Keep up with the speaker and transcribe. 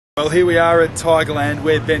Well, here we are at Tigerland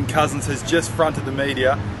where Ben Cousins has just fronted the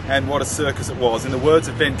media, and what a circus it was. In the words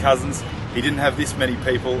of Ben Cousins, he didn't have this many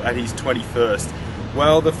people at his 21st.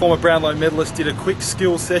 Well, the former Brownlow medalist did a quick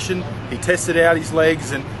skills session. He tested out his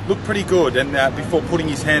legs and looked pretty good, and before putting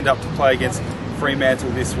his hand up to play against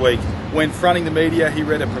Fremantle this week. When fronting the media, he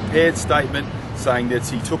read a prepared statement saying that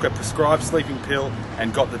he took a prescribed sleeping pill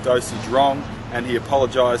and got the dosage wrong, and he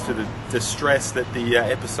apologised for the distress that the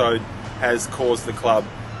episode has caused the club.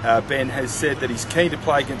 Ben has said that he's keen to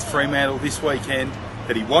play against Fremantle this weekend,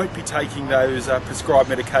 that he won't be taking those prescribed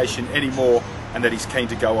medication anymore, and that he's keen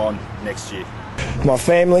to go on next year. My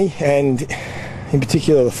family, and in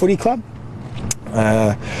particular the footy club,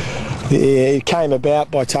 it came about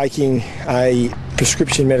by taking a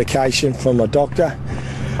prescription medication from my doctor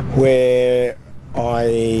where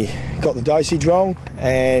I got the dosage wrong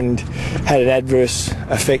and had an adverse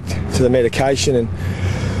effect to the medication, and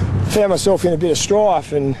found myself in a bit of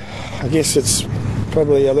strife. And I guess it's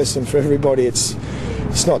probably a lesson for everybody. It's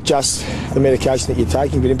not just the medication that you're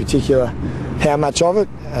taking, but in particular how much of it.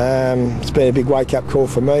 It's been a big wake-up call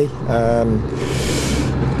for me.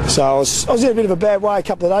 So I was in a bit of a bad way a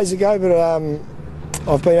couple of days ago, but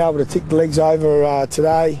I've been able to tick the legs over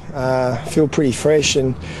today. Feel pretty fresh,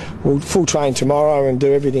 and we'll full train tomorrow and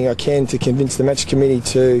do everything I can to convince the match committee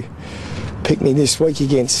to pick me this week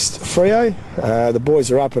against Freo. The boys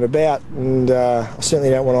are up and about, and I certainly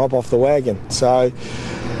don't want to hop off the wagon. So,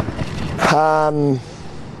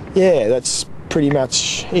 yeah, that's pretty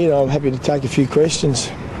much it. I'm happy to take a few questions.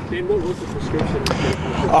 Ben, what was the prescription?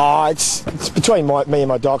 It's between me and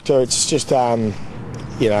my doctor. It's just,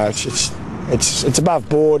 you know, it's above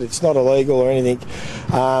board. It's not illegal or anything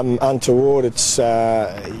untoward. It's, you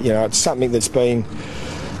know, it's something that's been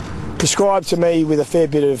prescribed to me with a fair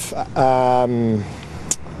bit of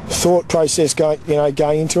thought process going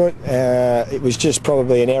into it. It was just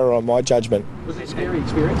probably an error on my judgment. Was it a scary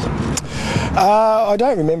experience? I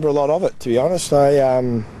don't remember a lot of it, to be honest.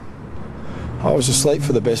 I was asleep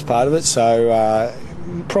for the best part of it, so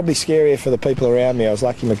probably scarier for the people around me. I was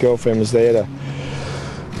lucky my girlfriend was there to,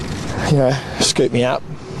 you know, scoop me up.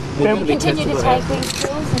 Will you continue to take these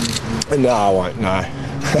pills? No, I won't, no.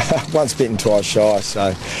 Once bitten, twice shy,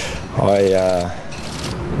 so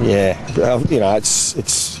yeah, you know, it's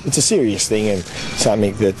a serious thing and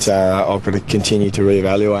something that I've got to continue to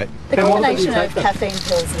reevaluate. The combination of caffeine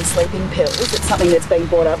pills and sleeping pills, it's something that's been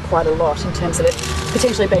brought up quite a lot in terms of it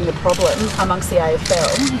potentially being a problem amongst the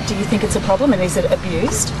AFL. Do you think it's a problem, and is it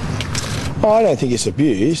abused? I don't think it's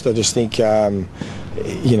abused. I just think,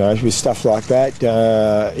 you know, with stuff like that,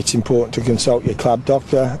 it's important to consult your club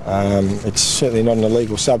doctor. It's certainly not an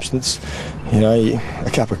illegal substance. You know, a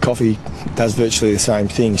cup of coffee does virtually the same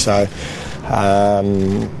thing. So,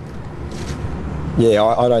 yeah,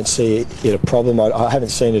 I don't see it a problem. I haven't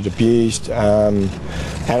seen it abused. And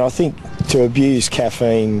I think to abuse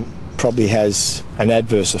caffeine probably has an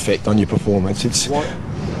adverse effect on your performance. Why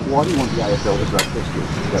do you want the AFL to break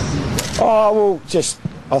this? Oh, well, just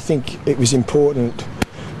I think it was important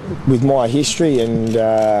with my history and,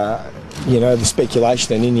 you know, the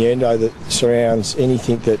speculation and innuendo that surrounds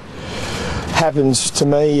anything that happens to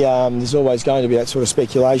me. There's always going to be that sort of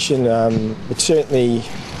speculation. It certainly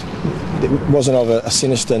wasn't of a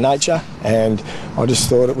sinister nature, and I just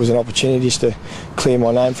thought it was an opportunity just to clear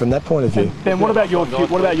my name from that point of view. Ben, what about your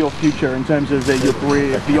future in terms of your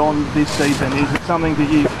career beyond this season? Is it something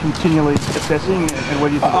that you're continually assessing, and where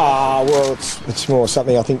do you think? Well, it's more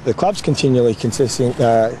something I think the club's continually assessing.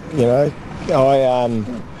 You know,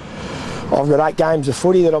 I've got 8 games of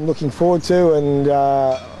footy that I'm looking forward to, and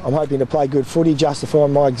I'm hoping to play good footy, justify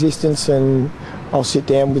my existence, and I'll sit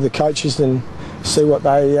down with the coaches and see what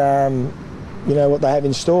they, you know, what they have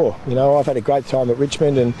in store. You know, I've had a great time at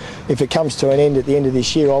Richmond, and if it comes to an end at the end of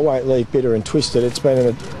this year, I won't leave bitter and twisted. It's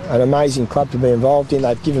been an amazing club to be involved in.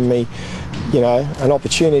 They've given me, you know, an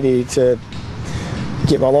opportunity to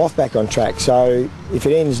get my life back on track. So if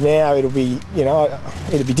it ends now, it'll be, you know,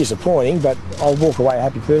 it'll be disappointing, but I'll walk away a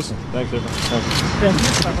happy person. Thanks, everyone.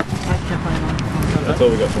 That's all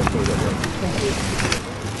we got for him. Thank you.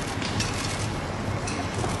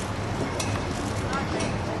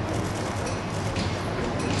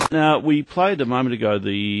 Now, we played a moment ago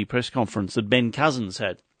the press conference that Ben Cousins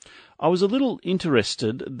had. I was a little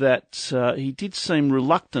interested that he did seem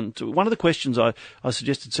reluctant. One of the questions I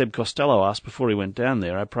suggested Seb Costello asked before he went down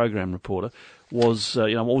there, our program reporter, was,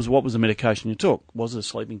 you know, what was the medication you took? Was it a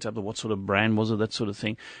sleeping tablet? What sort of brand was it? That sort of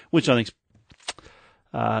thing, which I think's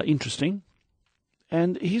interesting.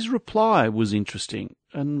 And his reply was interesting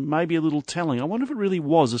and maybe a little telling. I wonder if it really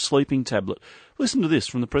was a sleeping tablet. Listen to this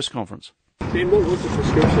from the press conference. Ben, what was the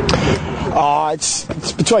prescription?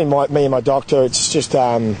 It's between me and my doctor. It's just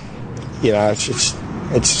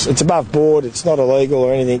it's above board. It's not illegal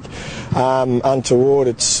or anything untoward.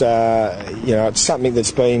 It's it's something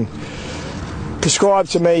that's been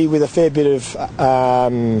prescribed to me with a fair bit of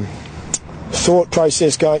thought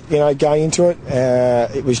process going into it.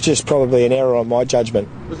 It was just probably an error on my judgment.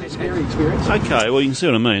 Was it a scary experience? Okay, well, you can see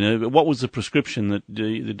what I mean. What was the prescription that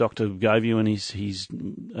the doctor gave you, and he's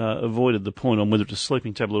avoided the point on whether it's a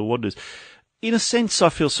sleeping tablet or what it is? In a sense, I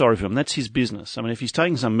feel sorry for him. That's his business. I mean, if he's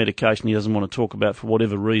taking some medication he doesn't want to talk about for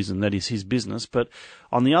whatever reason, that is his business. But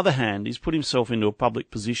on the other hand, he's put himself into a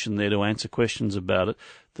public position there to answer questions about it.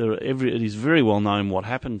 It is very well known what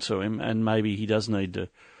happened to him, and maybe he does need to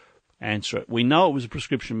answer it. We know it was a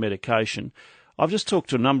prescription medication. I've just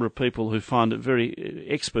talked to a number of people who find it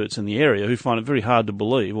experts in the area, who find it very hard to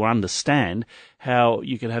believe or understand how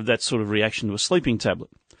you can have that sort of reaction to a sleeping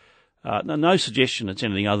tablet. No suggestion it's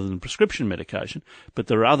anything other than prescription medication, but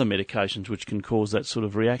there are other medications which can cause that sort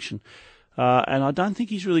of reaction. And I don't think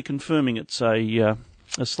he's really confirming it's a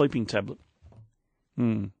sleeping tablet.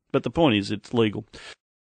 But the point is, it's legal.